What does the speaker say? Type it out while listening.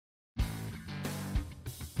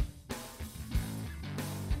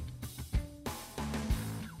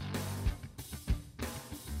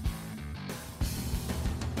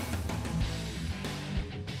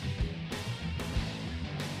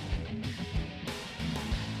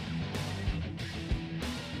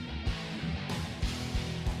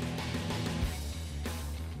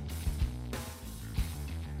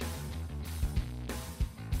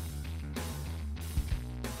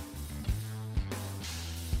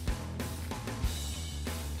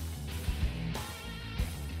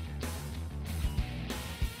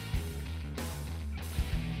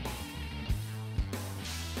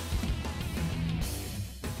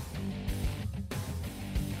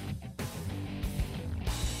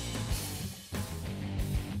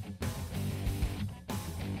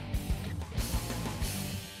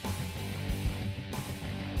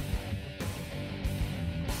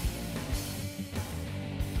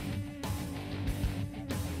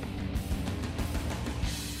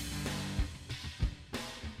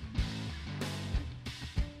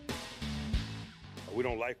We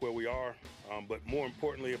don't like where we are, but more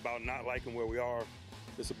importantly about not liking where we are,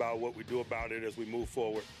 it's about what we do about it as we move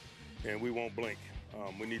forward, and we won't blink.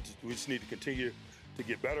 We just need to continue to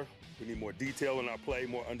get better. We need more detail in our play,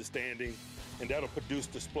 more understanding, and that'll produce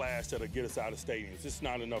the splash that'll get us out of stadiums. It's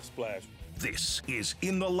not enough splash. This is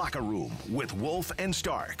In the Locker Room with Wolf and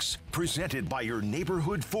Starks, presented by your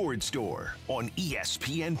neighborhood Ford store on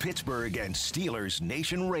ESPN Pittsburgh and Steelers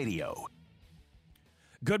Nation Radio.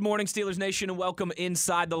 Good morning, Steelers Nation, and welcome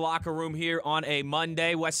inside the locker room here on a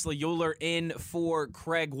Monday. Wesley Euler in for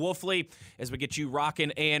Craig Wolfley as we get you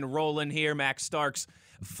rocking and rolling here. Max Starks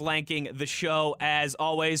flanking the show as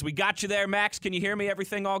always. We got you there, Max. Can you hear me?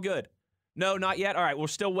 Everything all good? No, not yet? All right, we're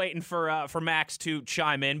still waiting for Max to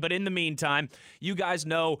chime in. But in the meantime, you guys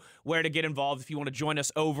know where to get involved. If you want to join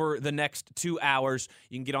us over the next 2 hours,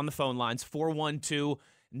 you can get on the phone lines,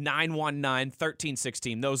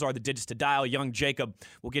 412-919-1316. Those are the digits to dial. Young Jacob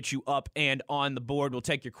will get you up and on the board. We'll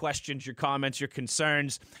take your questions, your comments, your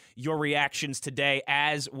concerns, your reactions today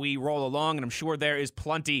as we roll along. And I'm sure there is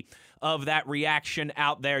plenty of that reaction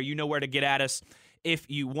out there. You know where to get at us if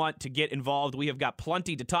you want to get involved. We have got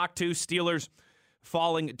plenty to talk to. Steelers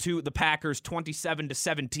falling to the Packers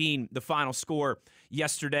 27-17, the final score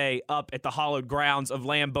yesterday up at the hallowed grounds of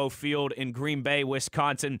Lambeau Field in Green Bay,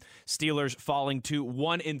 Wisconsin. Steelers falling to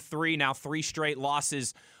 1-3, now 3 straight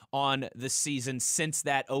losses on the season since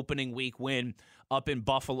that opening week win up in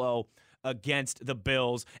Buffalo against the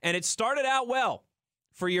Bills. And it started out well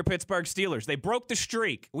for your Pittsburgh Steelers. They broke the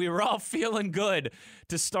streak. We were all feeling good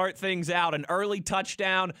to start things out. An early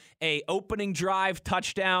touchdown, a opening drive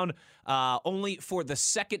touchdown, only for the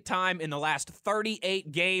second time in the last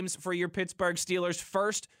 38 games for your Pittsburgh Steelers.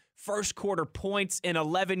 First quarter points in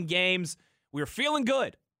 11 games. We were feeling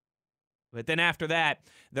good. But then after that,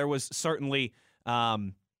 there was certainly,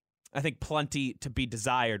 I think, plenty to be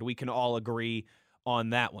desired. We can all agree on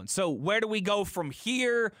that one. So where do we go from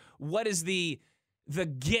here? What is the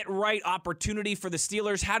get-right opportunity for the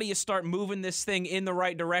Steelers? How do you start moving this thing in the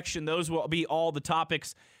right direction? Those will be all the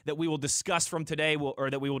topics that we will discuss from today, or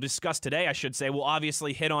that we will discuss today, I should say. We'll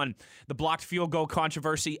obviously hit on the blocked field goal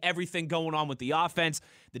controversy, everything going on with the offense,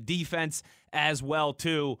 the defense as well,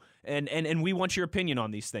 too. And we want your opinion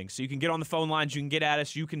on these things. So you can get on the phone lines, you can get at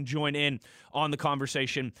us, you can join in on the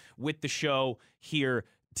conversation with the show here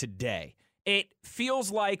today. It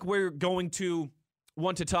feels like we're going to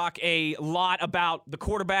want to talk a lot about the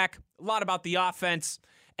quarterback, a lot about the offense,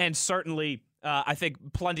 and certainly I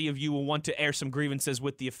think plenty of you will want to air some grievances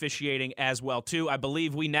with the officiating as well, too. I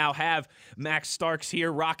believe we now have Max Starks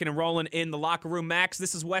here rocking and rolling in the locker room. Max,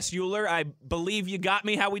 this is Wes Euler. I believe you got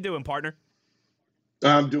me. How we doing, partner?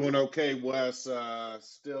 I'm doing okay, Wes.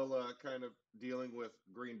 Still kind of dealing with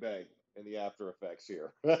Green Bay and the after effects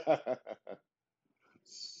here.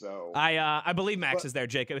 So I believe Max is there,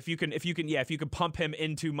 Jacob. If you can pump him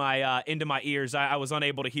into my ears. I was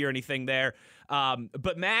unable to hear anything there.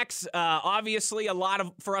 But Max, obviously a lot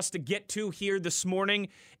for us to get to here this morning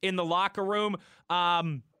in the locker room.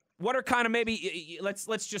 What are kind of maybe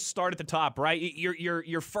let's just start at the top, right?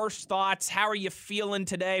 Your first thoughts. How are you feeling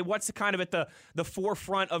today? What's kind of at the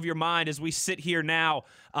forefront of your mind as we sit here now,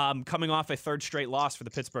 coming off a third straight loss for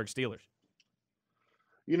the Pittsburgh Steelers?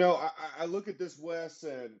 You know, I look at this, Wes,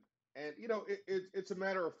 and you know, it's a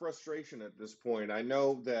matter of frustration at this point. I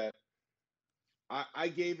know that I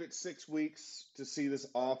gave it 6 weeks to see this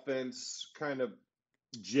offense kind of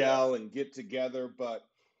gel and get together, but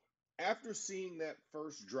after seeing that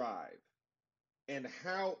first drive and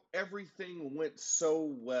how everything went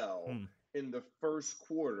so well in the first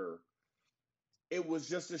quarter, it was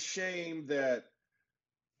just a shame that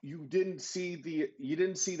you didn't see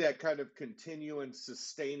that kind of continue and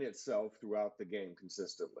sustain itself throughout the game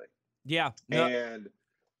consistently. Yeah. No. And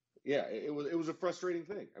yeah, it was a frustrating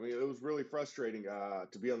thing. I mean, it was really frustrating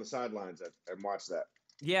to be on the sidelines and watch that.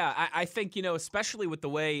 Yeah, I think, you know, especially with the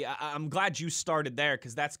way I'm glad you started there,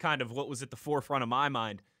 because that's kind of what was at the forefront of my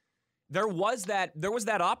mind. There was that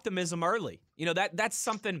optimism early. You know, that's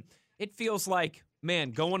something. It feels like,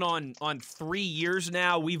 man, going on 3 years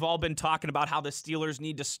now, we've all been talking about how the Steelers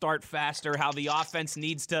need to start faster, how the offense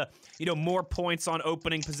needs to, you know, more points on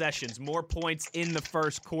opening possessions, more points in the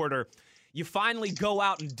first quarter. You finally go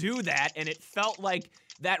out and do that, and it felt like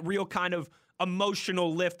that real kind of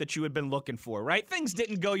emotional lift that you had been looking for, right? Things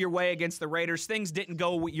didn't go your way against the Raiders. Things didn't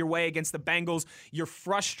go your way against the Bengals. You're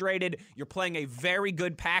frustrated. You're playing a very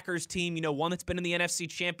good Packers team, you know, one that's been in the NFC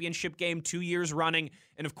Championship game 2 years running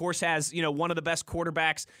and of course has, one of the best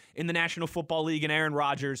quarterbacks in the National Football League in Aaron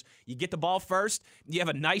Rodgers. You get the ball first, you have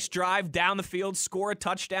a nice drive down the field, score a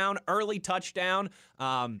touchdown, early touchdown,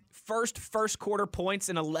 first quarter points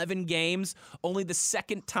in 11 games, only the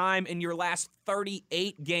second time in your last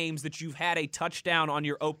 38 games that you've had a touchdown on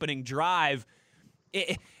your opening drive.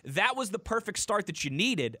 That was the perfect start that you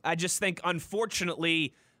needed. I just think,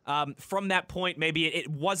 unfortunately, from that point, maybe it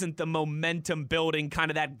wasn't the momentum building, kind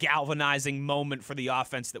of that galvanizing moment for the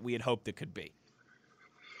offense that we had hoped it could be.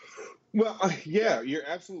 Well, yeah, you're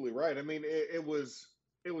absolutely right. I mean, it was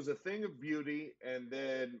a thing of beauty, and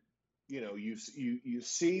then you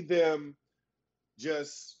see them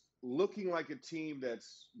just looking like a team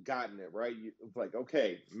that's gotten it right. It's like,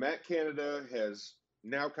 okay, Matt Canada has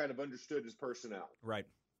now kind of understood his personnel, right?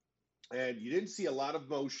 And you didn't see a lot of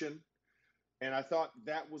motion. And I thought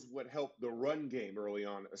that was what helped the run game early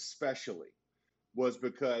on, especially, was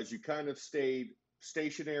because you kind of stayed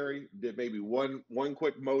stationary, did maybe one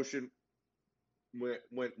quick motion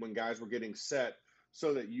when guys were getting set,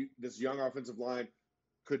 so that this young offensive line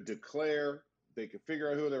could declare, they could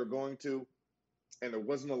figure out who they were going to, and there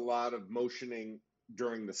wasn't a lot of motioning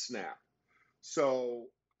during the snap. So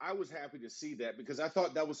I was happy to see that, because I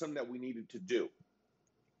thought that was something that we needed to do.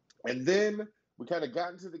 And then we kind of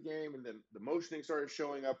got into the game, and then the motioning started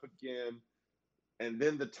showing up again, and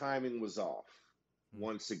then the timing was off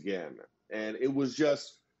once again. And it was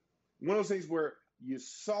just one of those things where you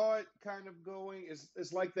saw it kind of going.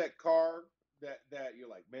 It's like that car that you're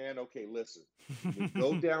like, man, okay, listen, you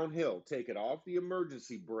go downhill, take it off the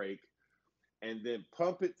emergency brake, and then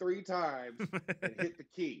pump it 3 times and hit the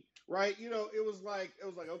key. Right? It was like,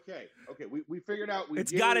 okay, we figured out.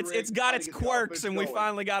 It's got its quirks, and we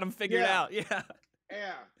finally got them figured out. Yeah.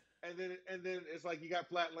 Yeah. And then it's like you got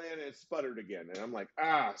flat land and it sputtered again. And I'm like,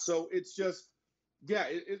 so it's just, yeah,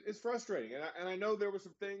 it's frustrating. And I know there were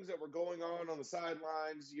some things that were going on the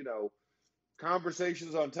sidelines,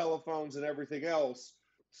 conversations on telephones and everything else.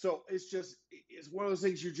 So it's one of those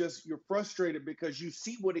things you're frustrated, because you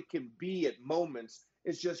see what it can be at moments.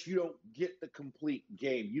 It's just you don't get the complete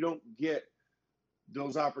game. You don't get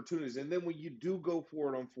those opportunities. And then when you do go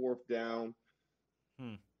for it on 4th down,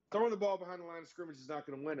 throwing the ball behind the line of scrimmage is not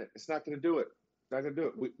going to win it. It's not going to do it. It's not going to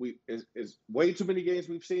do it. It's way too many games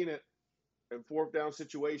we've seen it in 4th down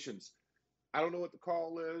situations. I don't know what the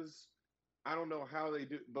call is. I don't know how they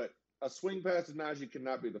do, but a swing pass to Najee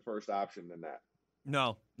cannot be the first option in that.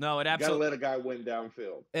 No, it absolutely. Got to let a guy win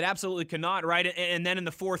downfield. It absolutely cannot, right? And then in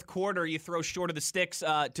the 4th quarter, you throw short of the sticks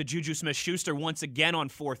to Juju Smith-Schuster once again on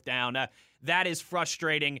 4th down. That is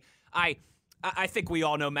frustrating. I think we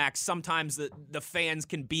all know, Max, sometimes the fans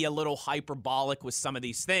can be a little hyperbolic with some of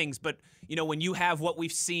these things. But, when you have what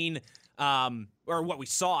we've seen, or what we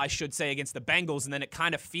saw, I should say, against the Bengals, and then it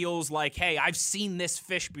kind of feels like, hey, I've seen this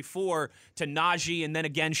fish before, to Najee, and then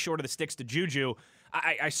again short of the sticks to Juju.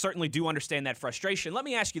 I certainly do understand that frustration. Let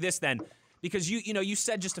me ask you this then, because you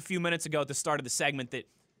said just a few minutes ago at the start of the segment that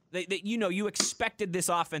you expected this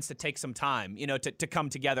offense to take some time, to come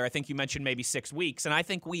together. I think you mentioned maybe 6 weeks, and I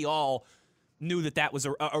think we all knew that was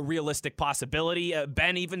a realistic possibility.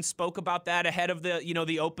 Ben even spoke about that ahead of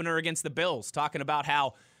the opener against the Bills, talking about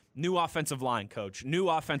how new offensive line coach, new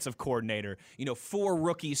offensive coordinator, 4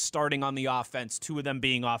 rookies starting on the offense, 2 of them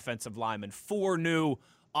being offensive linemen, 4 new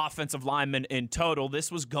offensive linemen in total. This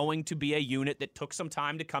was going to be a unit that took some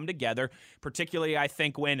time to come together, particularly, I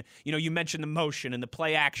think, when, you mentioned the motion and the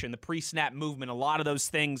play action, the pre-snap movement, a lot of those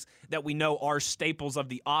things that we know are staples of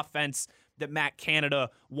the offense that Matt Canada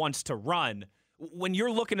wants to run. When you're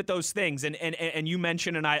looking at those things, and you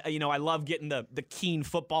mentioned, and I love getting the keen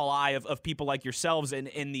football eye of people like yourselves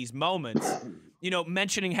in these moments,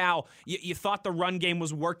 mentioning how you thought the run game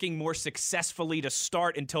was working more successfully to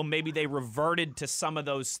start until maybe they reverted to some of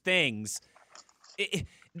those things.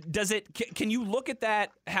 Can you look at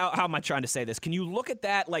that? How am I trying to say this? Can you look at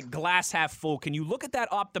that like glass half full? Can you look at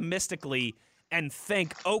that optimistically and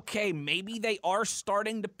think, okay, maybe they are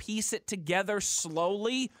starting to piece it together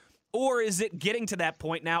slowly? Or is it getting to that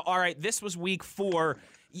point now? All right, this was week 4.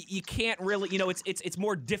 You can't really, it's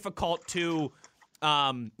more difficult to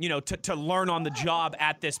learn on the job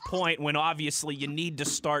at this point, when obviously you need to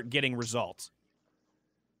start getting results.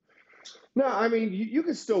 No, I mean, you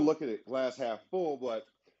can still look at it glass half full, but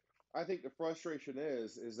I think the frustration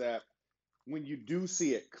is that when you do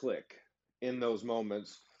see it click in those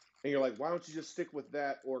moments, and you're like, why don't you just stick with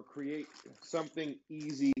that or create something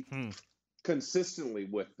easy consistently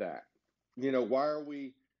with that? Why are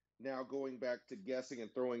we now going back to guessing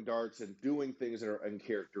and throwing darts and doing things that are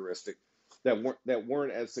uncharacteristic, that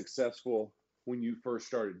weren't as successful when you first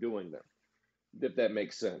started doing them? If that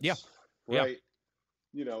makes sense. Yeah. Right.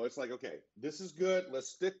 You know, it's like, okay, this is good. Let's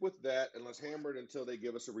stick with that and let's hammer it until they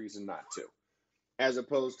give us a reason not to. As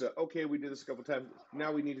opposed to, okay, we did this a couple times.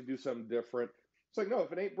 Now we need to do something different. It's like, no,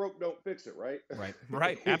 if it ain't broke, don't fix it, right?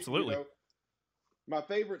 Right. Absolutely. You know, my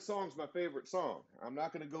favorite song's my favorite song. I'm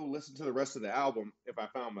not going to go listen to the rest of the album if I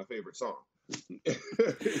found my favorite song. You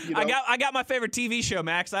know? I got my favorite TV show,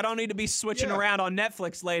 Max. I don't need to be switching around on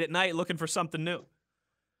Netflix late at night looking for something new.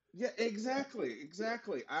 Yeah, exactly.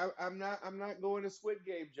 I'm not going to Squid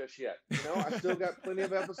Game just yet. You know, I still got plenty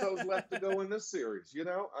of episodes left to go in this series. You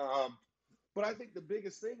know, but I think the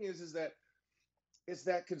biggest thing is that it's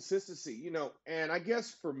that consistency. You know, and I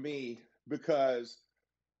guess for me, because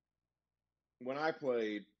when I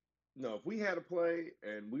played, if we had to play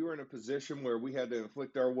and we were in a position where we had to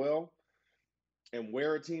inflict our will and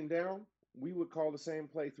wear a team down, we would call the same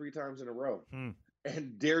play 3 times in a row.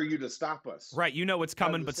 And dare you to stop us. Right, you know what's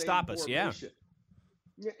coming, but stop us. Yeah,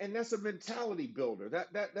 and that's a mentality builder.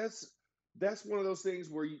 That's one of those things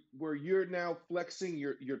where you're now flexing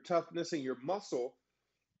your toughness and your muscle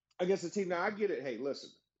against the team. Now I get it. Hey,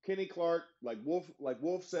 listen, Kenny Clark, like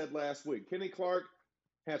Wolf said last week, Kenny Clark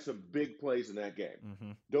had some big plays in that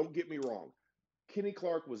game. Don't get me wrong. Kenny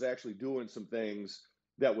Clark was actually doing some things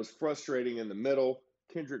that was frustrating in the middle.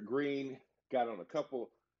 Kendrick Green got in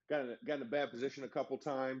a bad position a couple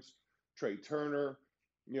times. Trey Turner,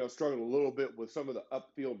 struggled a little bit with some of the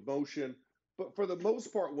upfield motion. But for the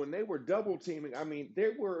most part, when they were double teaming, I mean, they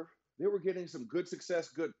were getting some good success,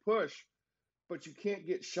 good push, but you can't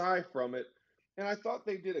get shy from it. And I thought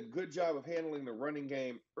they did a good job of handling the running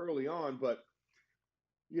game early on, but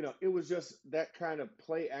it was just that kind of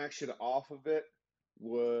play action off of it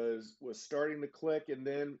was starting to click, and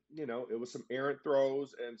then it was some errant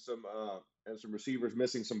throws and some receivers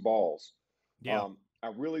missing some balls. Yeah.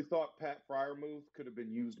 I really thought Pat Freiermuth could have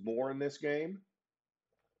been used more in this game,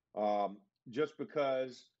 just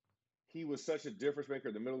because he was such a difference maker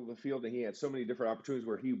in the middle of the field, and he had so many different opportunities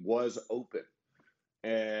where he was open.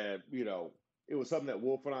 And it was something that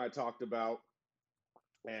Wolf and I talked about.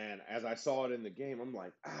 And as I saw it in the game, I'm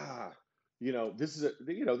like, this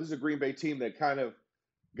is a Green Bay team that kind of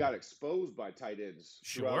got exposed by tight ends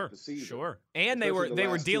throughout the season. Sure. And they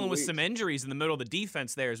were dealing with some injuries in the middle of the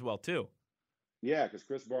defense there as well too. Yeah, because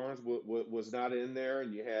Chris Barnes was not in there,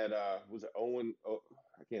 and you had was it Owen?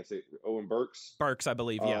 I can't say Owen Burks. Burks, I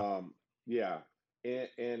believe. Yeah. Yeah.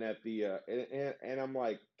 And at the and I'm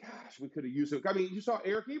like, gosh, we could have used him. I mean, you saw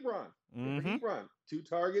Eric Ebron. Eric Ebron, 2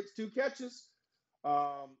 targets, 2 catches.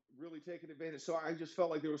 Really taking advantage. So I just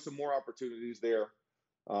felt like there was some more opportunities there,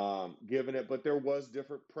 given it, but there was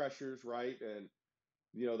different pressures, right? And,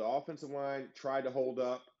 the offensive line tried to hold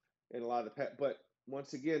up in a lot of the but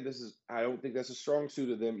once again, I don't think that's a strong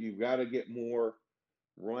suit of them. You've got to get more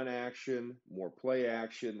run action, more play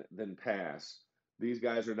action than pass. These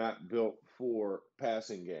guys are not built for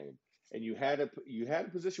passing game. And you had a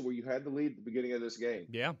position where you had the lead at the beginning of this game.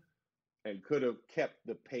 Yeah. And could have kept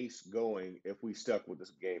the pace going if we stuck with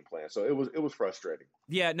this game plan. So it was frustrating.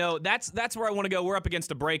 Yeah, no, that's where I want to go. We're up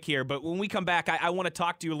against a break here, but when we come back, I want to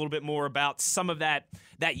talk to you a little bit more about some of that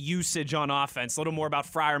usage on offense, a little more about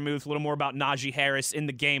Freiermuth, a little more about Najee Harris in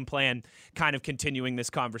the game plan, kind of continuing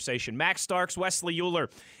this conversation. Max Starks, Wesley Euler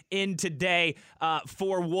in today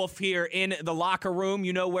for Wolf here in the locker room.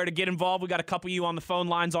 You know where to get involved. We got a couple of you on the phone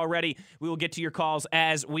lines already. We will get to your calls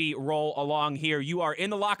as we roll along here. You are in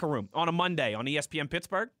the locker room on a Monday on ESPN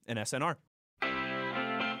Pittsburgh and SNR.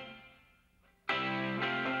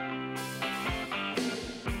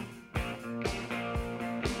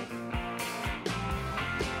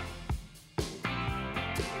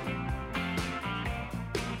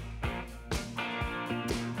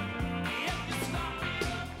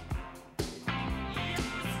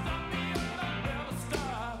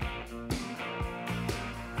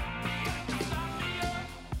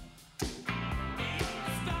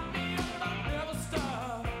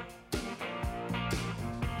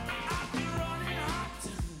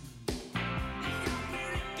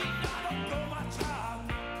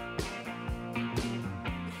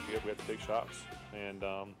 Big shots, and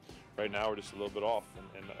right now we're just a little bit off,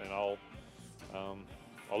 and I'll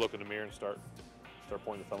look in the mirror and start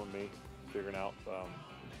pointing the thumb at me, figuring out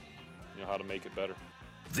how to make it better.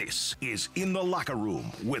 This is In the Locker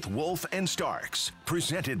Room with Wolf and Starks,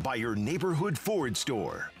 presented by your neighborhood Ford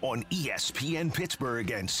store on ESPN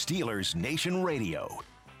Pittsburgh and Steelers Nation Radio.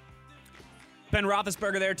 Ben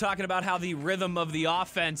Roethlisberger there talking about how the rhythm of the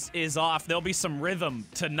offense is off. There'll be some rhythm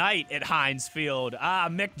tonight at Heinz Field.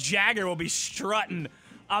 Mick Jagger will be strutting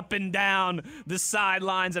up and down the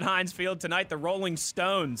sidelines at Heinz Field tonight. The Rolling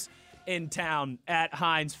Stones in town at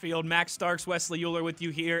Heinz Field. Max Starks, Wesley Euler with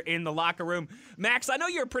you here in the locker room. Max, I know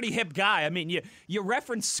you're a pretty hip guy. I mean, you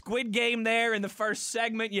referenced Squid Game there in the first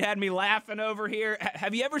segment. You had me laughing over here.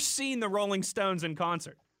 Have you ever seen the Rolling Stones in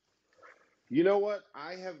concert? You know what?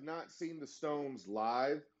 I have not seen the Stones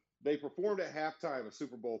live. They performed at halftime of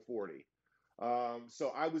Super Bowl 40.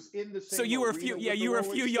 So I was in the same. So you were a few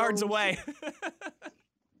yards away.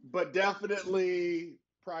 But definitely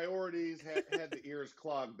priorities had the ears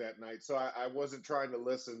clogged that night. So I wasn't trying to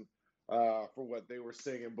listen for what they were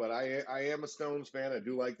singing. But I am a Stones fan. I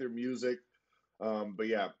do like their music. But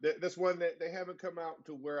yeah, this one they haven't come out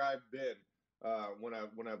to where I've been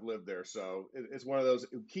when I've lived there. So it's one of those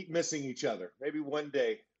keep missing each other. Maybe one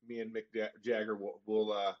day me and Mick Jagger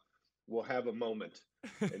will have a moment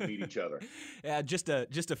and meet each other. Yeah, just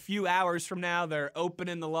a few hours from now, they're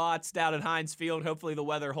opening the lots down at Heinz Field. Hopefully the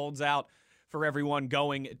weather holds out for everyone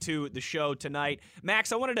going to the show tonight.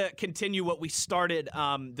 Max, I wanted to continue what we started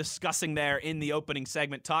discussing there in the opening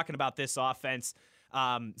segment, talking about this offense,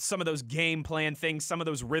 some of those game plan things, some of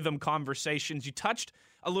those rhythm conversations. You touched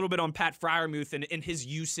a little bit on Pat Freiermuth and his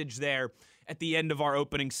usage there at the end of our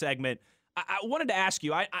opening segment. I wanted to ask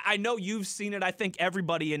you, I know you've seen it. I think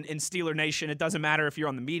everybody in Steeler Nation, it doesn't matter if you're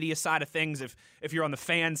on the media side of things, if you're on the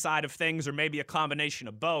fan side of things, or maybe a combination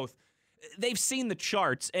of both. They've seen the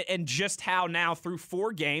charts and just how now through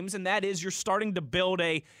 4 games, and that is you're starting to build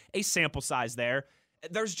a sample size there.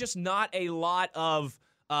 There's just not a lot of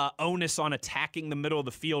onus on attacking the middle of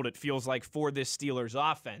the field, it feels like, for this Steelers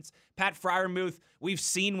offense. Pat Freiermuth, we've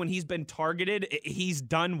seen when he's been targeted, he's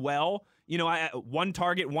done well. You know, 1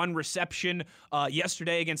 target, 1 reception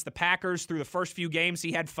yesterday against the Packers. Through the first few games,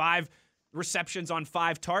 he had 5 receptions on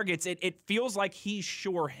 5 targets. It feels like he's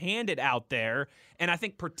sure-handed out there, and I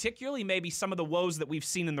think particularly maybe some of the woes that we've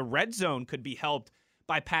seen in the red zone could be helped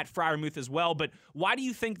by Pat Freiermuth as well. But why do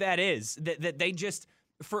you think that is? That they just,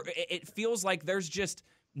 it feels like there's just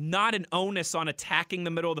not an onus on attacking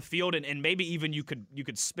the middle of the field, and maybe even you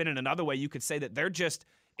could spin it another way. You could say that they're just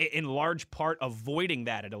in large part avoiding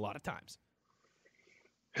that at a lot of times.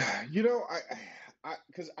 You know,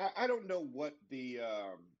 I don't know what the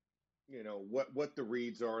what the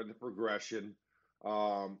reads are in the progression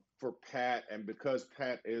for Pat, and because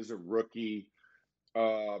Pat is a rookie,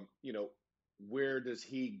 where does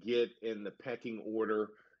he get in the pecking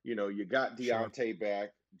order? You know, you got Deontay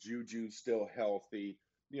back, Juju's still healthy.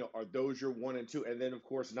 You know, are those your 1 and 2? And then of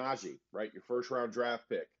course Najee, right? Your first round draft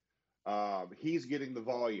pick. He's getting the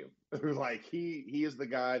volume. Like he is the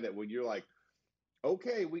guy that when you're like,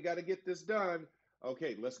 okay, we got to get this done.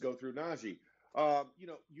 Okay, let's go through Najee.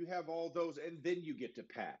 You have all those, and then you get to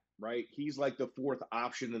Pat, right? He's like the 4th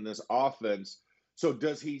option in this offense. So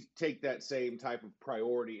does he take that same type of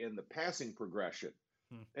priority in the passing progression?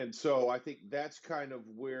 And so I think that's kind of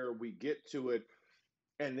where we get to it.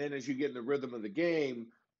 And then as you get in the rhythm of the game,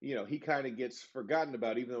 you know, he kind of gets forgotten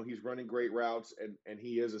about, even though he's running great routes and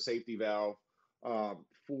he is a safety valve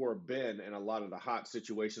for Ben in a lot of the hot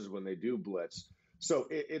situations when they do blitz. So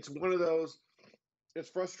it's one of those, it's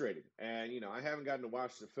frustrating. And, you know, I haven't gotten to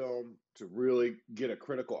watch the film to really get a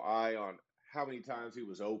critical eye on how many times he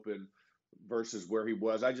was open versus where he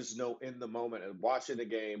was. I just know in the moment and watching the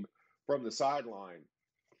game from the sideline,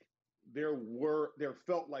 there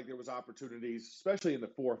felt like there was opportunities, especially in the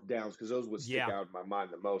 4th downs, because those would stick out in my mind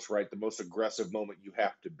the most, right? The most aggressive moment you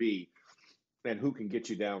have to be and who can get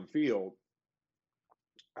you downfield.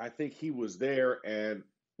 I think he was there, and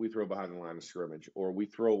we throw behind the line of scrimmage, or we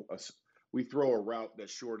throw a route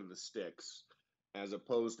that's short of the sticks, as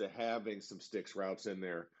opposed to having some sticks routes in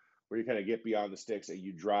there where you kind of get beyond the sticks and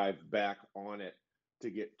you drive back on it to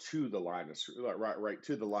get to the line of right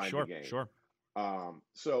to the line of the game. Sure.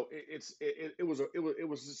 So it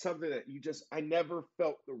was something that I never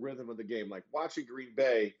felt the rhythm of the game. Like watching Green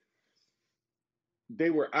Bay, they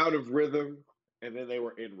were out of rhythm and then they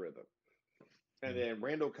were in rhythm. And then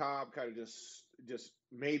Randall Cobb kind of just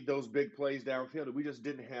made those big plays downfield. And we just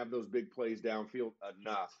didn't have those big plays downfield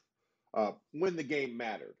enough when the game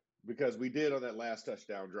mattered, because we did on that last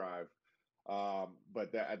touchdown drive.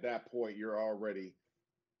 But at that point, you're already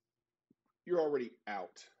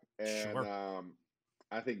out. And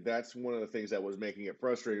I think that's one of the things that was making it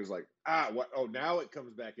frustrating. It was like, now it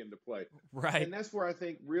comes back into play. Right. And that's where I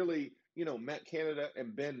think really, you know, Matt Canada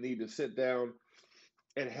and Ben need to sit down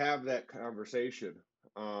and have that conversation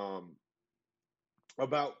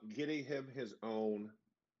about getting him his own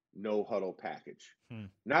no huddle package.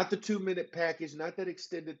 Not the 2-minute package, not that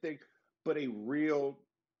extended thing, but a real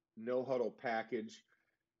no huddle package.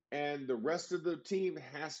 And the rest of the team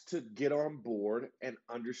has to get on board and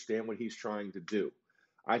understand what he's trying to do.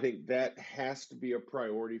 I think that has to be a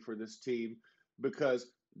priority for this team because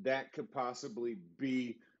that could possibly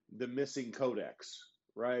be the missing codex,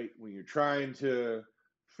 right? When you're trying to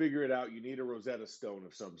figure it out, you need a Rosetta Stone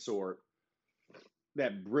of some sort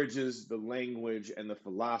that bridges the language and the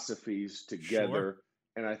philosophies together. Sure.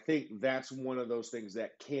 And I think that's one of those things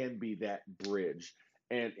that can be that bridge.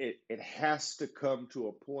 And it has to come to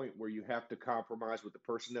a point where you have to compromise with the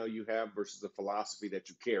personnel you have versus the philosophy that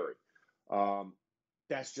you carry.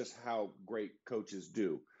 That's just how great coaches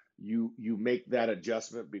do. You make that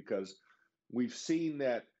adjustment because we've seen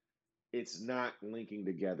that it's not linking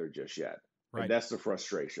together just yet. Right. And that's the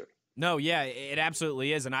frustration. No, yeah, it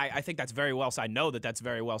absolutely is. And I think that's very well said. I know that that's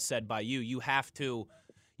very well said by you. You have to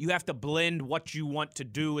blend what you want to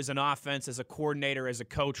do as an offense, as a coordinator, as a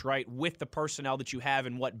coach, right, with the personnel that you have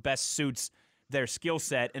and what best suits their skill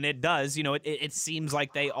set. And it does. It seems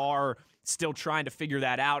like they are still trying to figure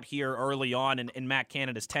that out here early on in Matt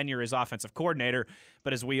Canada's tenure as offensive coordinator.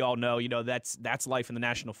 But as we all know, that's life in the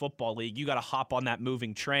National Football League. You got to hop on that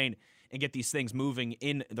moving train and get these things moving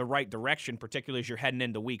in the right direction, particularly as you're heading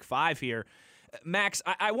into Week 5 here. Max,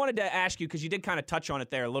 I wanted to ask you, because you did kind of touch on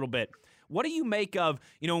it there a little bit. What do you make of,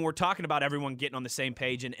 when we're talking about everyone getting on the same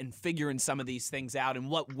page and figuring some of these things out and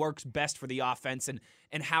what works best for the offense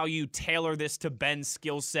and how you tailor this to Ben's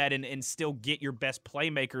skill set and still get your best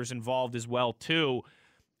playmakers involved as well, too?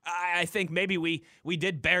 I think maybe we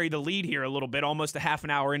did bury the lead here a little bit, almost a half an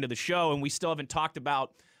hour into the show, and we still haven't talked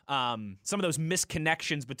about some of those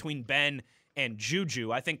misconnections between Ben and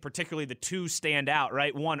Juju. I think particularly the two stand out,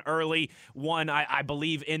 right? One early, one I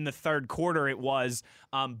believe in the third quarter it was.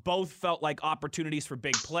 Both felt like opportunities for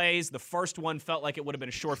big plays. The first one felt like it would have been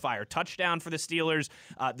a surefire touchdown for the Steelers.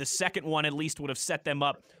 The second one at least would have set them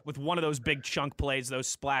up with one of those big chunk plays, those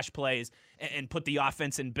splash plays, and put the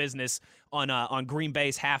offense in business on Green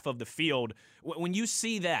Bay's half of the field. When you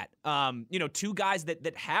see that, two guys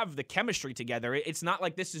that have the chemistry together, it's not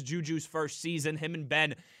like this is Juju's first season. Him and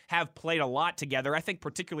Ben have played a lot together. I think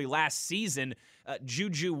particularly last season,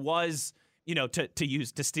 Juju was,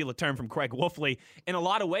 to steal a term from Craig Wolfley, in a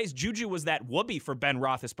lot of ways, Juju was that whoopee for Ben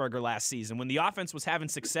Roethlisberger last season. When the offense was having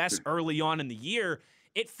success early on in the year,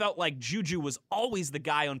 it felt like Juju was always the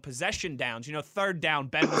guy on possession downs. Third down,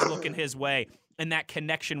 Ben was looking his way, and that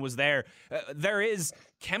connection was there. There is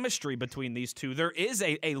chemistry between these two. There is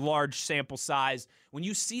a large sample size. When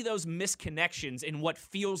you see those misconnections in what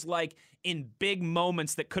feels like in big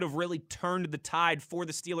moments that could have really turned the tide for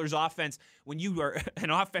the Steelers offense, when you are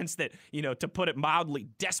an offense that, to put it mildly,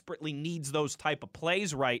 desperately needs those type of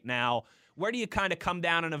plays right now, where do you kind of come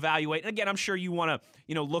down and evaluate? And again, I'm sure you want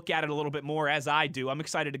to, look at it a little bit more as I do. I'm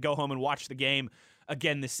excited to go home and watch the game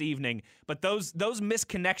again this evening. But those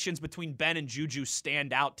misconnections between Ben and Juju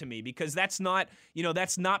stand out to me because that's not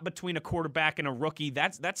between a quarterback and a rookie.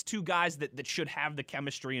 That's two guys that should have the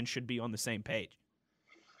chemistry and should be on the same page.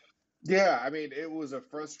 Yeah, I mean, it was a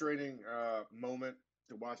frustrating moment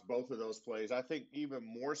to watch both of those plays. I think even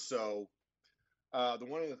more so the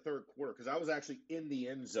one in the third quarter, because I was actually in the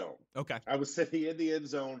end zone. Okay. I was sitting in the end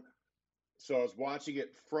zone, so I was watching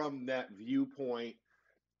it from that viewpoint,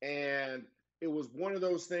 and it was one of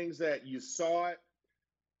those things that you saw it,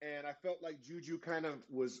 and I felt like Juju kind of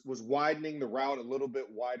was widening the route a little bit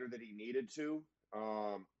wider than he needed to.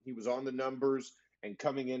 He was on the numbers and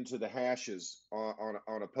coming into the hashes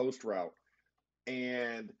on a post route,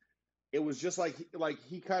 and it was just like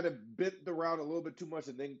he kind of bit the route a little bit too much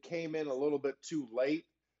and then came in a little bit too late.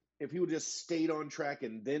 If he would just stayed on track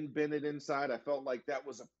and then bent it inside, I felt like that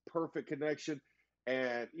was a perfect connection.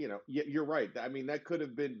 And, you're right. I mean, that could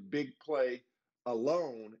have been big play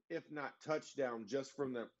alone, if not touchdown, just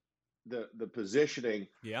from the positioning.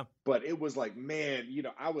 Yeah. But it was like, man,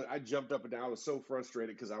 I jumped up and down. I was so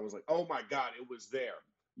frustrated because I was like, oh my God, it was there.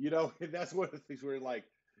 And that's one of the things where like,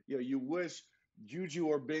 you wish Juju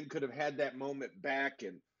or Ben could have had that moment back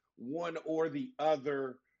and one or the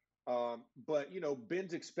other. But,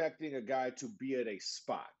 Ben's expecting a guy to be at a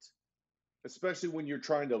spot, especially when you're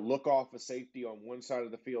trying to look off a safety on one side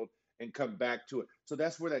of the field and come back to it. So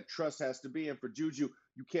that's where that trust has to be. And for Juju,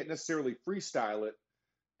 you can't necessarily freestyle it.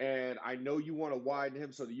 And I know you want to widen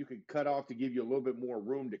him so that you can cut off to give you a little bit more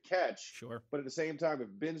room to catch. Sure. But at the same time, if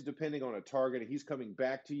Ben's depending on a target and he's coming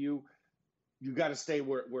back to you, you got to stay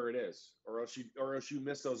where it is, or else you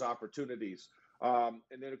miss those opportunities. And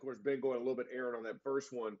then, of course, Ben going a little bit errant on that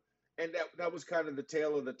first one. And that was kind of the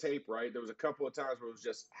tail of the tape, right? There was a couple of times where it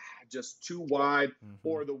was just too wide,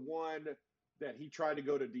 or the one that he tried to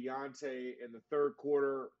go to Deontay in the third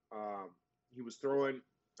quarter. He was throwing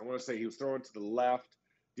to the left.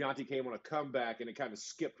 Deontay came on a comeback, and it kind of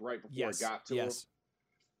skipped right before it got to him.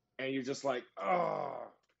 And you're just like, oh,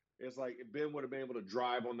 It's like if Ben would have been able to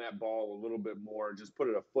drive on that ball a little bit more, just put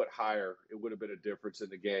it a foot higher, it would have been a difference in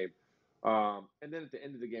the game. And then at the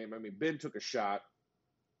end of the game, I mean, Ben took a shot,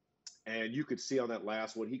 and you could see on that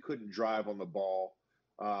last one, he couldn't drive on the ball,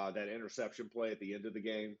 that interception play at the end of the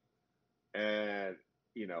game. And,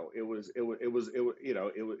 you know, it was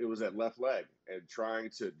that left leg, and trying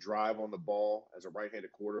to drive on the ball as a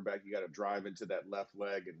right-handed quarterback, you got to drive into that left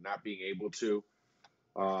leg and not being able to.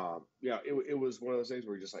 It was one of those things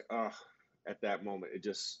where you're just like, at that moment, it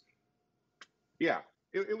just,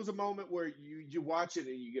 it was a moment where you watch it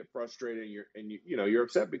and you get frustrated, and you're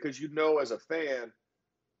upset because as a fan,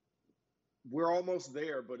 we're almost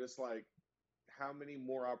there, but it's like, how many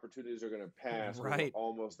more opportunities are going to pass? Right. We're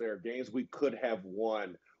almost there. Games we could have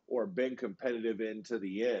won or been competitive into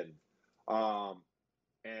the end.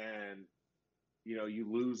 And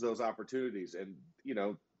you lose those opportunities. And,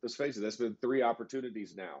 let's face it, that's been 3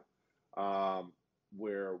 opportunities now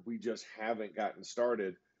where we just haven't gotten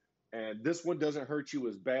started. And this one doesn't hurt you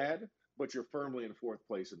as bad, but you're firmly in 4th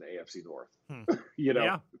place in the AFC North.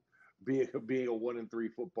 Being a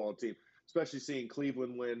 1-3 football team, especially seeing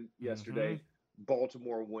Cleveland win yesterday,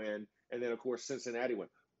 Baltimore win, and then of course Cincinnati win.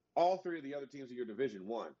 All 3 of the other teams in your division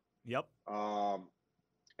won. Yep.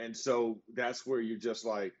 And so that's where you're just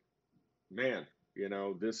like, man,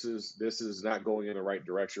 this is not going in the right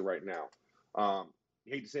direction right now.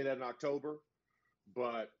 Hate to say that in October,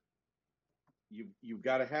 but you've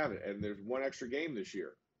got to have it. And there's one extra game this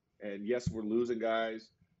year. And yes, we're losing guys,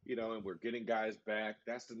 and we're getting guys back.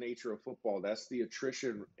 That's the nature of football. That's the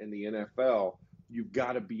attrition in the NFL. You've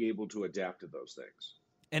got to be able to adapt to those things.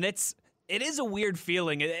 And it is a weird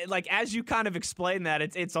feeling. Like, as you kind of explain that,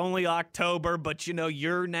 it's only October, but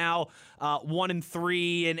you're now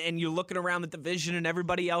 1-3, and you're looking around the division, and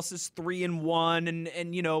everybody else is 3-1,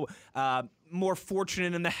 and more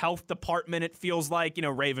fortunate in the health department. It feels like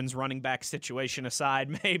Ravens running back situation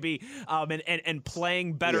aside, maybe, and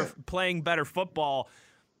playing better football.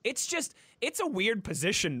 It's a weird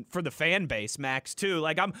position for the fan base, Max, too.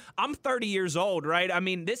 Like, I'm 30 years old, right? I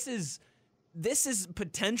mean, this is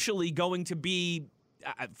potentially going to be,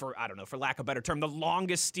 for lack of a better term, the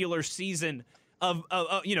longest Steelers season of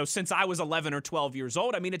since I was 11 or 12 years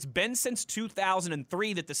old. I mean, it's been since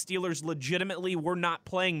 2003 that the Steelers legitimately were not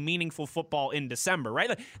playing meaningful football in December, right?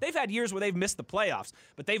 Like, they've had years where they've missed the playoffs,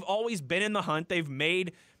 but they've always been in the hunt. They've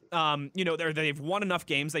made they've won enough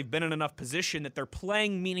games, they've been in enough position that they're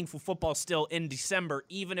playing meaningful football still in December,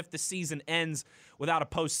 even if the season ends without a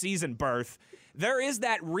postseason berth. There is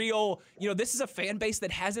that real, this is a fan base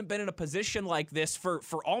that hasn't been in a position like this for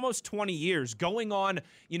almost 20 years, going on,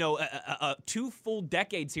 2 full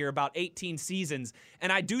decades here, about 18 seasons.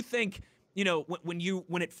 And I do think,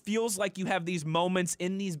 when it feels like you have these moments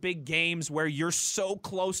in these big games where you're so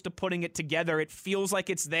close to putting it together, it feels like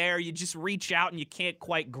it's there, you just reach out and you can't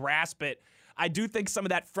quite grasp it. I do think some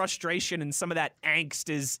of that frustration and some of that angst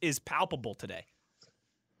is palpable today.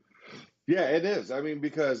 Yeah, it is. I mean,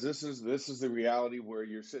 because this is the reality where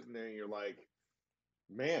you're sitting there and you're like,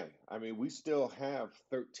 man, I mean, we still have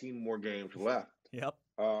 13 more games left. Yep.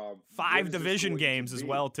 5 division games as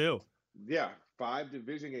well, too. Yeah, 5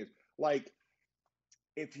 division games. Like,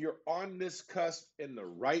 if you're on this cusp in the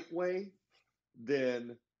right way,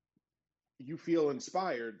 then you feel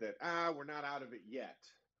inspired that, we're not out of it yet.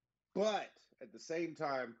 But at the same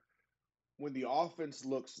time, when the offense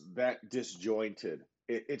looks that disjointed,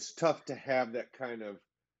 it's tough to have that kind of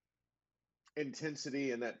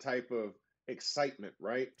intensity and that type of excitement,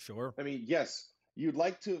 right? Sure. I mean, yes, you'd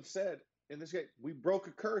like to have said, in this game, we broke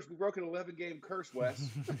a curse. We broke an 11-game curse, Wes.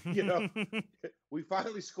 We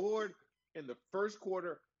finally scored in the first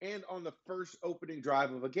quarter and on the first opening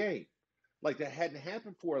drive of a game. Like, that hadn't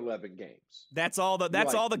happened for 11 games. That's all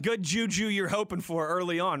the good juju you're hoping for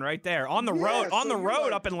early on, right there. On the road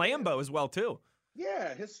up in Lambeau as well, too.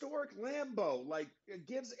 Yeah, historic Lambeau. Like, it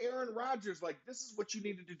gives Aaron Rodgers, like, this is what you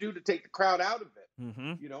needed to do to take the crowd out of it.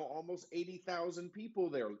 Mm-hmm. Almost 80,000 people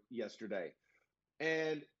there yesterday.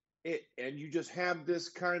 And you just have this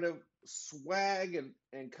kind of swag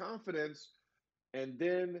and confidence, and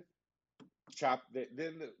then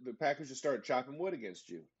the Packers just started chopping wood against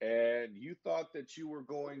you, and you thought that you were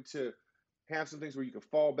going to have some things where you could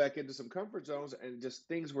fall back into some comfort zones, and just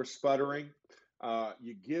things were sputtering.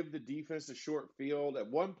 You give the defense a short field. At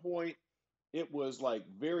one point, it was like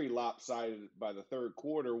very lopsided by the third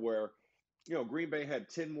quarter, where Green Bay had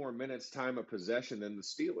 10 more minutes time of possession than the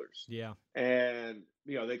Steelers. Yeah. And,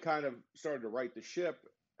 they kind of started to right the ship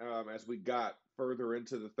as we got further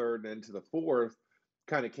into the third and into the fourth,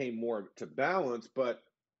 kind of came more to balance, but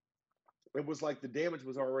it was like the damage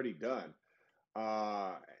was already done.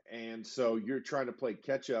 And so you're trying to play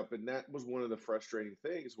catch up, and that was one of the frustrating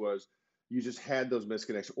things was you just had those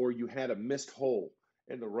misconnections, or you had a missed hole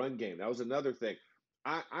in the run game. That was another thing.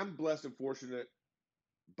 I'm blessed and fortunate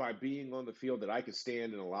by being on the field that I can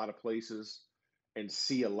stand in a lot of places and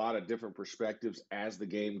see a lot of different perspectives as the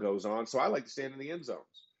game goes on. So I like to stand in the end zones.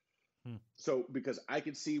 So because I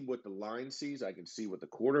can see what the line sees, I can see what the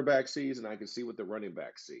quarterback sees, and I can see what the running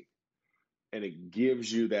back see. And it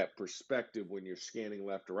gives you that perspective when you're scanning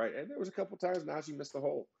left to right. And there was a couple times Najee missed the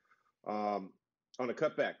hole on a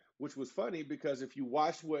cutback, which was funny because if you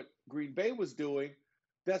watch what Green Bay was doing,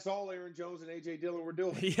 that's all Aaron Jones and A.J. Dillon were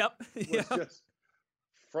doing. Yep. Was just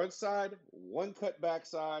front side, one cut back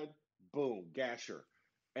side, boom, gasher.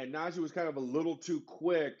 And Najee was kind of a little too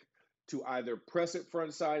quick to either press it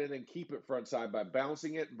front side and then keep it front side by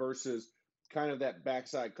bouncing it versus kind of that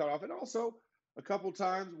backside cutoff. And also a couple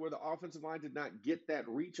times where the offensive line did not get that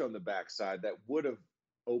reach on the backside that would have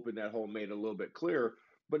opened that hole, made it a little bit clearer.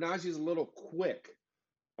 But Najee's a little quick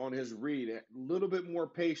on his read, a little bit more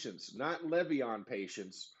patience, not Le'Veon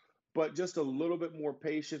patience, but just a little bit more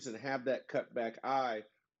patience and have that cutback eye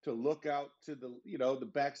to look out to the, the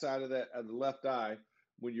backside of the left eye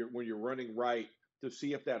when you're running right to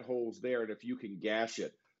see if that hole's there and if you can gash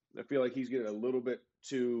it. I feel like he's getting a little bit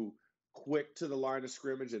too quick to the line of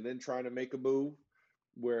scrimmage and then trying to make a move,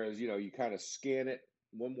 whereas you kind of scan it,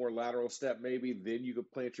 one more lateral step maybe, then you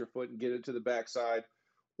could plant your foot and get it to the backside,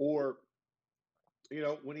 or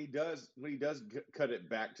when he does cut it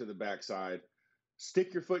back to the backside,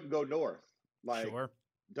 stick your foot and go north. Like, sure.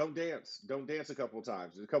 Don't dance a couple of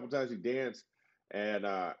times. A couple of times he danced, and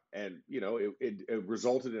it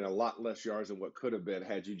resulted in a lot less yards than what could have been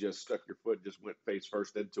had you just stuck your foot and just went face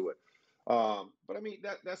first into it. But I mean,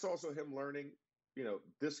 that's also him learning,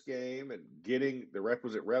 this game and getting the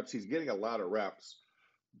requisite reps. He's getting a lot of reps,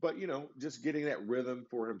 but just getting that rhythm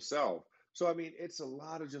for himself. So I mean, it's a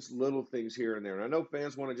lot of just little things here and there. And I know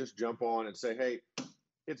fans want to just jump on and say, "Hey,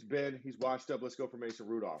 it's Ben. He's washed up. Let's go for Mason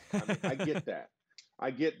Rudolph." I mean, I get that.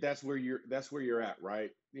 I get that's where you're at,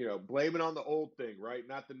 right? Blame it on the old thing, right?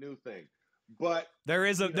 Not the new thing. But there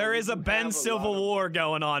is a Ben Civil War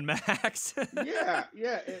going on, Max. yeah,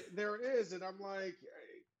 there is, and I'm like,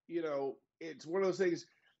 it's one of those things.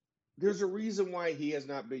 There's a reason why he has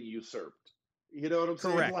not been usurped. You know what I'm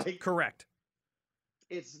saying? Correct.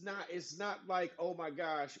 It's not like, oh my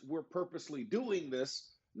gosh, we're purposely doing this.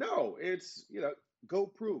 No, it's go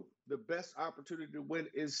prove. The best opportunity to win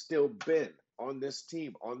is still Ben on this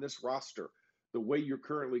team, on this roster, the way you're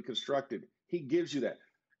currently constructed. He gives you that.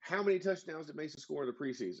 How many touchdowns did Mason score in the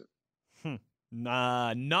preseason?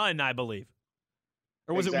 None, I believe.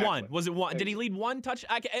 Or was it one? Was it one? Did he lead one touch?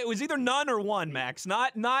 It was either none or one, Max.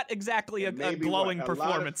 Not exactly a glowing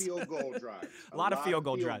performance. A lot of field goal drives. A lot of field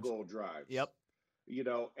goal drives. Yep.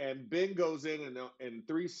 And Ben goes in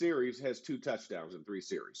 3 series, has 2 touchdowns in 3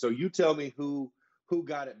 series. So you tell me who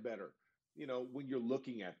got it better, when you're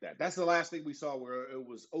looking at that. That's the last thing we saw where it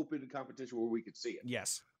was open competition where we could see it.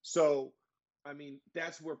 Yes. So, I mean,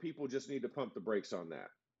 that's where people just need to pump the brakes on that.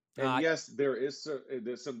 And yes, there's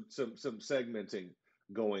some segmenting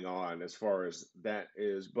going on as far as that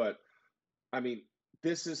is. But, I mean,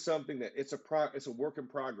 this is something that it's a work in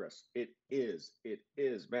progress. It is.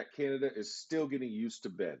 Matt Canada is still getting used to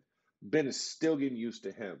Ben. Ben is still getting used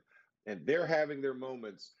to him. And they're having their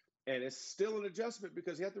moments. And it's still an adjustment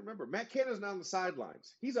because you have to remember, Matt Canada's not on the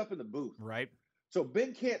sidelines. He's up in the booth. Right. So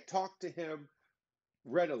Ben can't talk to him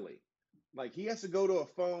readily. Like, he has to go to a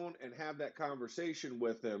phone and have that conversation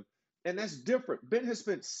with him. And that's different. Ben has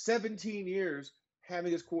spent 17 years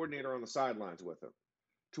having his coordinator on the sidelines with him,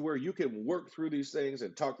 to where you can work through these things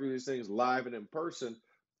and talk through these things live and in person,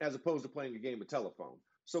 as opposed to playing a game of telephone.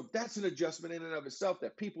 So that's an adjustment in and of itself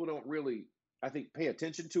that people don't really, I think, pay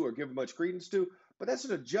attention to or give much credence to, but that's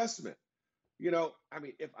an adjustment. I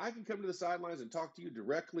mean, if I can come to the sidelines and talk to you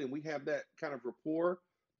directly and we have that kind of rapport,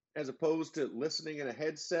 as opposed to listening in a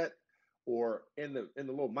headset or in the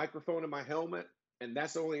little microphone in my helmet, and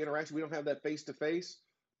that's the only interaction, we don't have that face-to-face,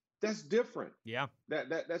 that's different. Yeah.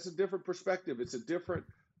 That's a different perspective. It's a different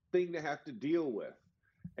thing to have to deal with.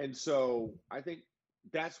 And so I think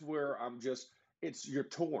that's where you're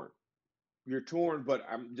torn. You're torn, but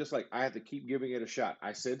I'm just like, I have to keep giving it a shot.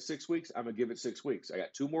 I said 6 weeks. I'm going to give it 6 weeks. I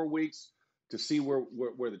got 2 more weeks to see where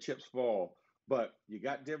the chips fall. But you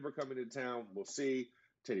got Denver coming to town. We'll see.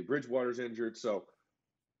 Teddy Bridgewater's injured. So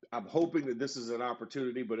I'm hoping that this is an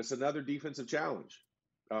opportunity, but it's another defensive challenge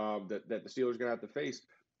that the Steelers are going to have to face.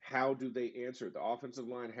 How do they answer it? The offensive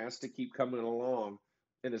line has to keep coming along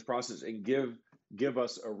in this process and give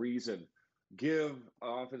us a reason, give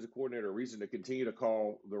an offensive coordinator a reason to continue to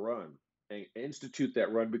call the run and institute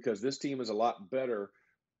that run, because this team is a lot better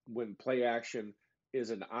when play action is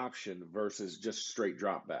an option versus just straight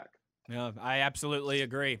drop back. Yeah, I absolutely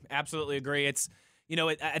agree. Absolutely agree. It's,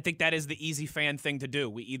 I think that is the easy fan thing to do.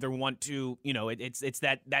 We either want to, it's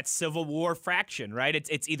that Civil War fraction, right?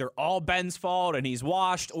 It's either all Ben's fault and he's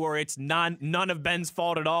washed, or it's none of Ben's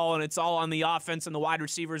fault at all, and it's all on the offense and the wide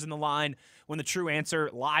receivers in the line, when the true answer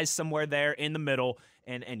lies somewhere there in the middle.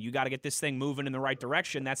 And you got to get this thing moving in the right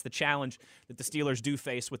direction. That's the challenge that the Steelers do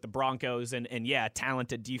face with the Broncos. And yeah,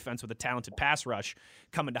 talented defense with a talented pass rush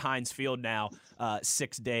coming to Heinz Field now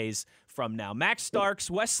 6 days from now. Max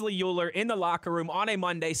Starks, Wesley Euler in the locker room on a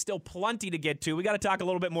Monday. Still plenty to get to. We got to talk a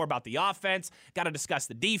little bit more about the offense. Got to discuss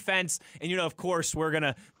the defense. And, of course, we're going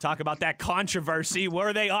to talk about that controversy.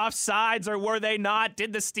 Were they offsides or were they not?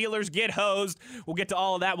 Did the Steelers get hosed? We'll get to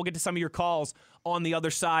all of that. We'll get to some of your calls on the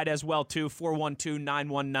other side as well, too.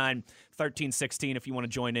 412-919-1316 if you want to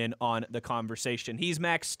join in on the conversation. He's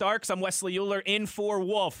Max Starks. I'm Wesley Euler in for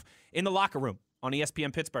Wolf in the locker room on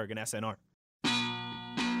ESPN Pittsburgh and SNR.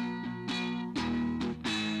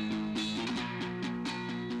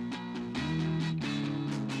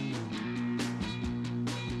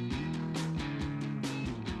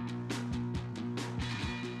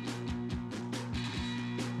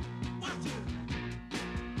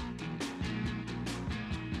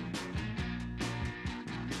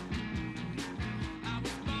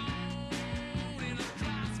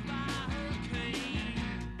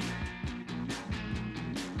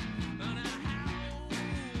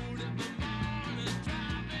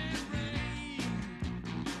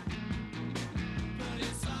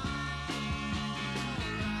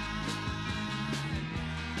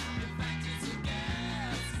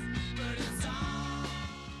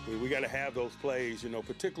 We got to have those plays,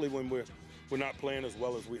 particularly when we're not playing as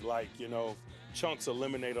well as we'd like. Chunks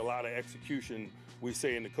eliminate a lot of execution, we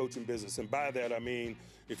say in the coaching business. And by that, I mean,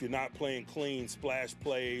 if you're not playing clean splash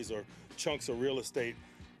plays or chunks of real estate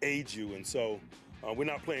aid you. And so we're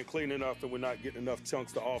not playing clean enough, and we're not getting enough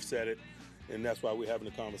chunks to offset it. And that's why we're having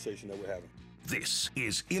the conversation that we're having. This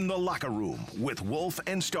is In the Locker Room with Wolf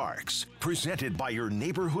and Starks, presented by your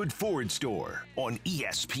neighborhood Ford store on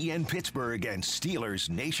ESPN Pittsburgh and Steelers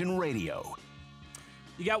Nation Radio.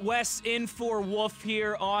 You got Wes in for Wolf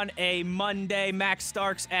here on a Monday. Max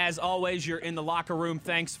Starks, as always, you're in the locker room.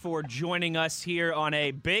 Thanks for joining us here on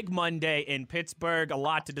a big Monday in Pittsburgh. A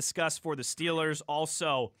lot to discuss for the Steelers.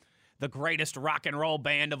 Also, the greatest rock and roll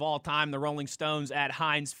band of all time, the Rolling Stones at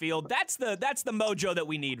Heinz Field. That's the mojo that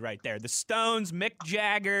we need right there. The Stones, Mick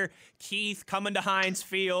Jagger, Keith coming to Heinz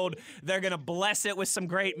Field. They're going to bless it with some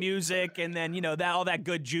great music, and then, all that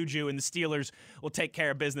good juju, and the Steelers will take care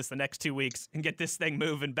of business the next 2 weeks and get this thing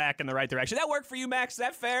moving back in the right direction. That work for you, Max? Is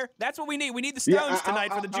that fair? That's what we need. We need the Stones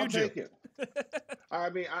tonight for the juju. I'll take it. I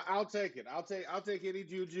mean, I'll take it. I'll take any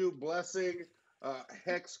juju, blessing,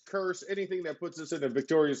 hex, curse, anything that puts us in a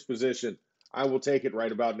victorious position. I will take it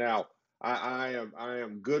right about now. I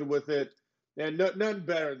am good with it, and none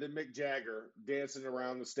better than Mick Jagger dancing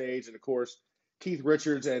around the stage, and of course Keith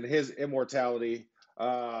Richards and his immortality.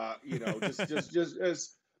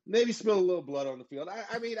 Just maybe spill a little blood on the field.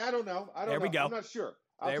 I mean, I don't know. There we go. I'm not sure.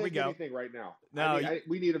 I'll take anything right now. No,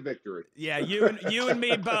 we need a victory. Yeah, you and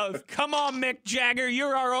me both. Come on, Mick Jagger.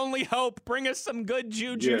 You're our only hope. Bring us some good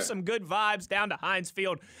juju, some good vibes down to Heinz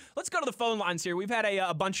Field. Let's go to the phone lines here. We've had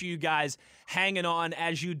a bunch of you guys hanging on,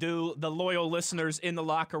 as you do, the loyal listeners in the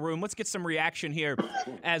locker room. Let's get some reaction here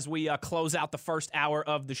as we close out the first hour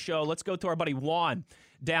of the show. Let's go to our buddy Juan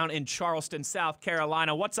down in Charleston, South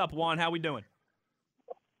Carolina. What's up, Juan? How we doing?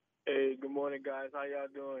 Hey, good morning, guys. How y'all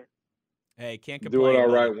doing? Hey, can't complain. Doing all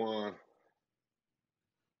right, Juan.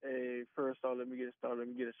 Hey, first off, let me get started. Let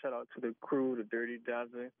me get a shout out to the crew, the Dirty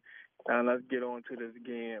Dozen, and let's get on to this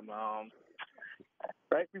game.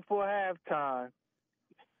 Right before halftime,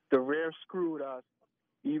 the ref screwed us.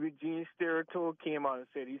 Even Gene Steratore came out and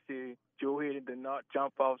said, Joe Hayden did not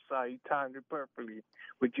jump offside. He timed it perfectly.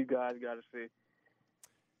 What you guys got to say?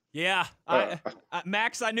 Yeah,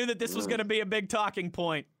 Max, I knew that this was going to be a big talking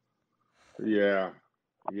point. Yeah.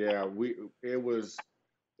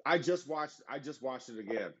 I just watched it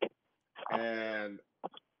again, and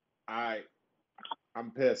I'm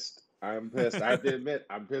pissed. I have to admit,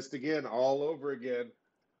 I'm pissed again, all over again,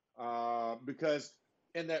 because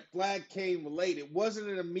that flag came late. It wasn't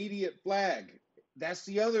an immediate flag. That's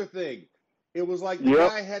the other thing. It was like the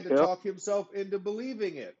guy had to talk himself into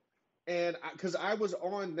believing it, and because I was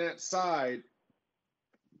on that side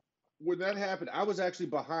when that happened, I was actually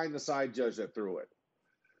behind the side judge that threw it.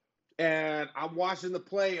 And I'm watching the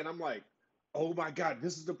play, and I'm like, oh, my God,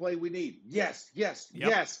 this is the play we need. Yes.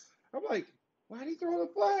 I'm like, why did he throw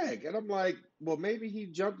the flag? And I'm like, well, maybe he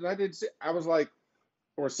jumped and I didn't see. I was like,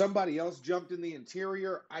 or somebody else jumped in the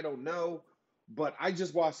interior. I don't know. But I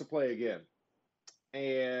just watched the play again.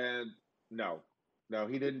 And no,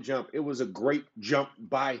 he didn't jump. It was a great jump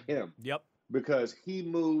by him. Yep. Because he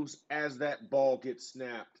moves as that ball gets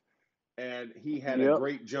snapped. And he had a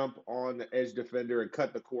great jump on the edge defender and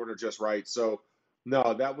cut the corner just right. So,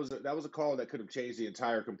 no, that was a call that could have changed the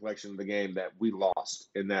entire complexion of the game that we lost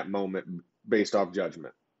in that moment based off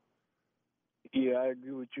judgment. Yeah, I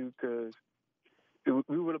agree with you because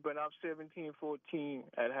we would have been up 17-14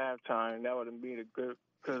 at halftime. That would have been a good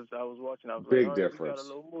 – because I was watching. I was big like, difference.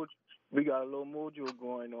 We got a little mojo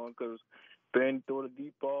going on because Ben threw the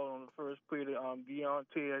deep ball on the first play to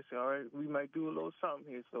Deontay. I said, all right, we might do a little something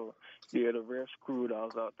here. So, yeah, the ref screwed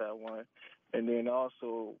us out that one. And then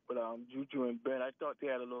also with Juju and Ben, I thought they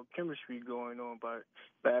had a little chemistry going on, but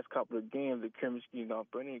last couple of games, the chemistry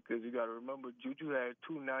not been in because you got to remember Juju had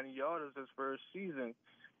 2 90-yarders his first season.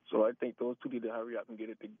 So I think those two need to hurry up and get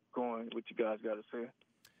it going. What you guys got to say?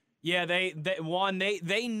 Yeah,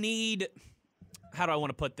 they need – how do I want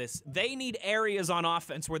to put this? They need areas on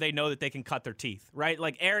offense where they know that they can cut their teeth, right?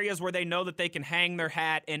 Like areas where they know that they can hang their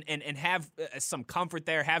hat and have some comfort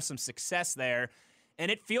there, have some success there. And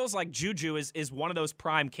it feels like Juju is one of those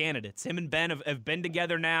prime candidates. Him and Ben have been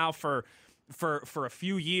together now for a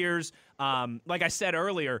few years. Like I said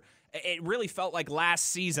earlier, it really felt like last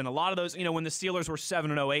season, a lot of those, when the Steelers were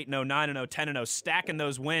 7-0, 8-0, 9-0, 10-0, stacking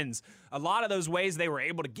those wins, a lot of those ways they were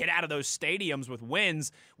able to get out of those stadiums with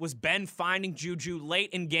wins was Ben finding Juju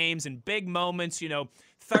late in games in big moments,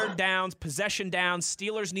 third downs, possession downs.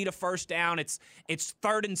 Steelers need a first down. It's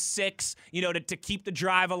 3rd and 6, to keep the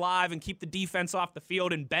drive alive and keep the defense off the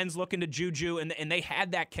field, and Ben's looking to Juju, and they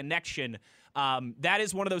had that connection. That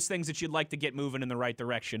is one of those things that you'd like to get moving in the right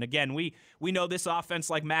direction. Again, we know this offense,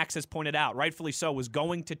 like Max has pointed out, rightfully so, was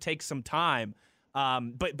going to take some time.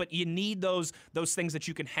 But you need those things that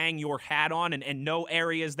you can hang your hat on and know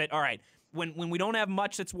areas that, all right, when we don't have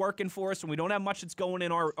much that's working for us and we don't have much that's going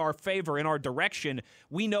in our favor, in our direction,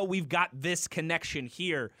 we know we've got this connection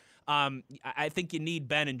here. I think you need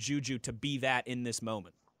Ben and Juju to be that in this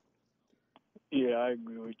moment. Yeah, I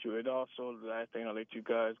agree with you. And also, the last thing I'll let you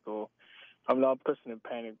guys go. I'm not pushing the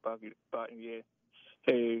panic button yet.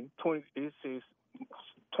 Hey, it says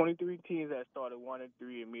 23 teams that started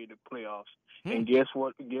 1-3 and made the playoffs. And guess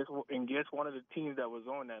what? Guess one of the teams that was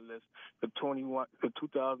on that list, the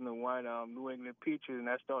 2001 New England Patriots, and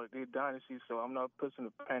that started their dynasty. So I'm not pushing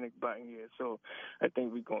the panic button yet. So I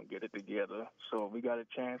think we're gonna get it together. So we got a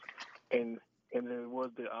chance. And there was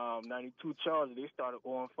the 92 Chargers. They started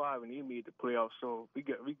 0-5 and they made the playoffs. So we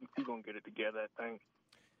gonna get it together, I think.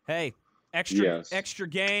 Hey. Extra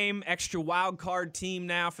game, extra wild card team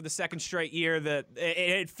now for the second straight year.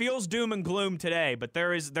 It feels doom and gloom today, but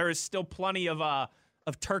there is still plenty of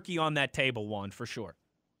turkey on that table, Juan, for sure.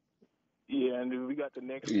 Yeah, and we got the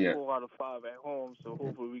next 4 out of 5 at home, so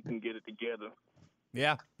hopefully we can get it together.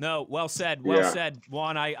 Yeah, no, well said,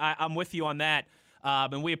 Juan. I'm with you on that,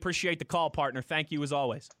 and we appreciate the call, partner. Thank you as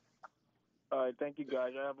always. All right, thank you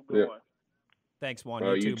guys. Have a good one. Thanks,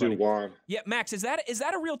 Juan. You too, Juan. Yeah, Max, is that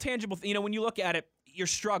a real tangible thing? When you look at it, you're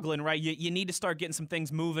struggling, right? You need to start getting some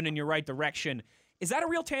things moving in your right direction. Is that a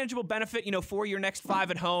real tangible benefit, for your next 5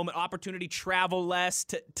 at home, an opportunity to travel less,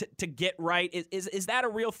 to get right? Is that a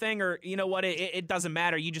real thing, or what? It doesn't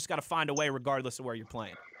matter. You just got to find a way regardless of where you're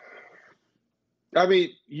playing. I mean,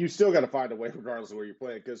 you still got to find a way regardless of where you're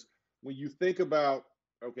playing, because when you think about,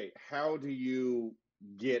 okay, how do you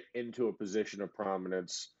get into a position of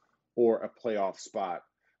prominence or a playoff spot?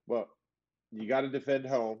 Well, you got to defend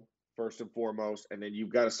home first and foremost, and then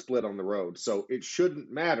you've got to split on the road. So it shouldn't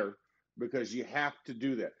matter because you have to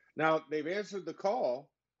do that. Now, they've answered the call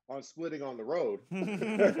on splitting on the road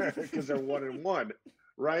because they're 1-1,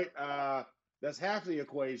 right? That's half the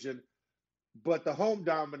equation, but the home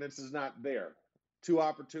dominance is not there. 2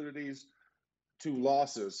 opportunities, 2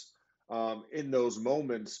 losses in those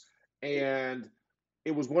moments, and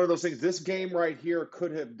it was one of those things. This game right here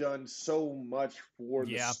could have done so much for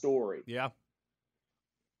the story. Yeah.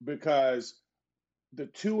 Because the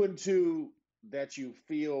 2-2 that you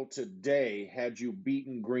feel today, had you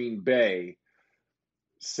beaten Green Bay,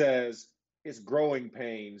 says it's growing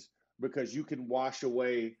pains because you can wash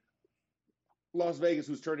away Las Vegas,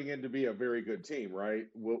 who's turning in to be a very good team, right?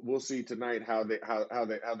 We'll see tonight how they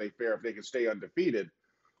fare if they can stay undefeated.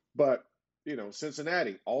 But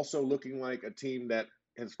Cincinnati also looking like a team that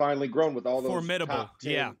has finally grown with all those formidable, top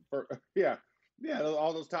 10,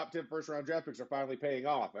 all those top 10 first-round draft picks are finally paying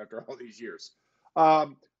off after all these years.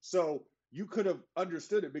 So you could have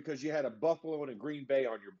understood it because you had a Buffalo and a Green Bay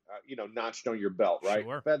on your, notched on your belt, right?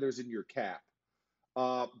 Sure. Feathers in your cap.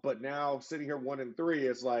 But now sitting here 1-3,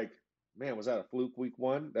 it's like, man, was that a fluke week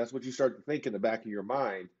one? That's what you start to think in the back of your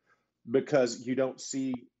mind because you don't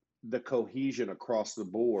see the cohesion across the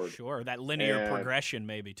board. Sure, that linear progression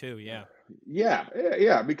maybe too, yeah.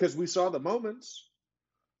 Yeah, because we saw the moments,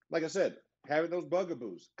 like I said, having those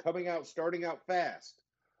bugaboos, starting out fast.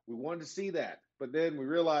 We wanted to see that. But then we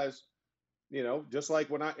realized, just like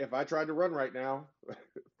if I tried to run right now,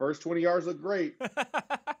 first 20 yards look great.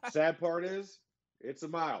 Sad part is, it's a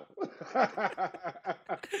mile.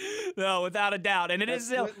 No, without a doubt, and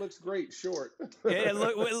it looks great short.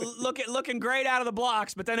 looking great out of the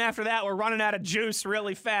blocks, but then after that, we're running out of juice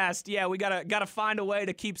really fast. Yeah, we gotta find a way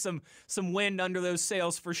to keep some wind under those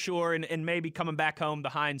sails for sure, and maybe coming back home to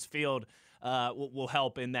Heinz Field will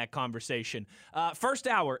help in that conversation. First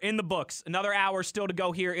hour in the books. Another hour still to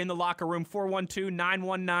go here in the locker room.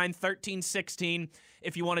 412-919-1316.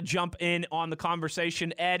 If you want to jump in on the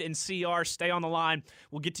conversation, Ed and CR, stay on the line.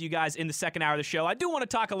 We'll get to you guys in the second hour of the show. I do want to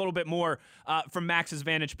talk a little bit more from Max's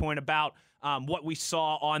vantage point about what we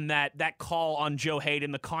saw on that call on Joe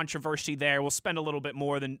Hayden, the controversy there. We'll spend a little bit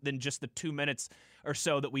more than just the 2 minutes or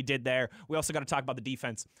so that we did there. We also got to talk about the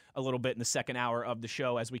defense a little bit in the second hour of the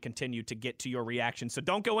show as we continue to get to your reaction. So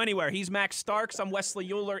don't go anywhere. He's Max Starks. I'm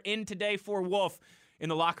Wesley Euler in today for Wolf in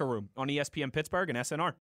the locker room on ESPN Pittsburgh and SNR.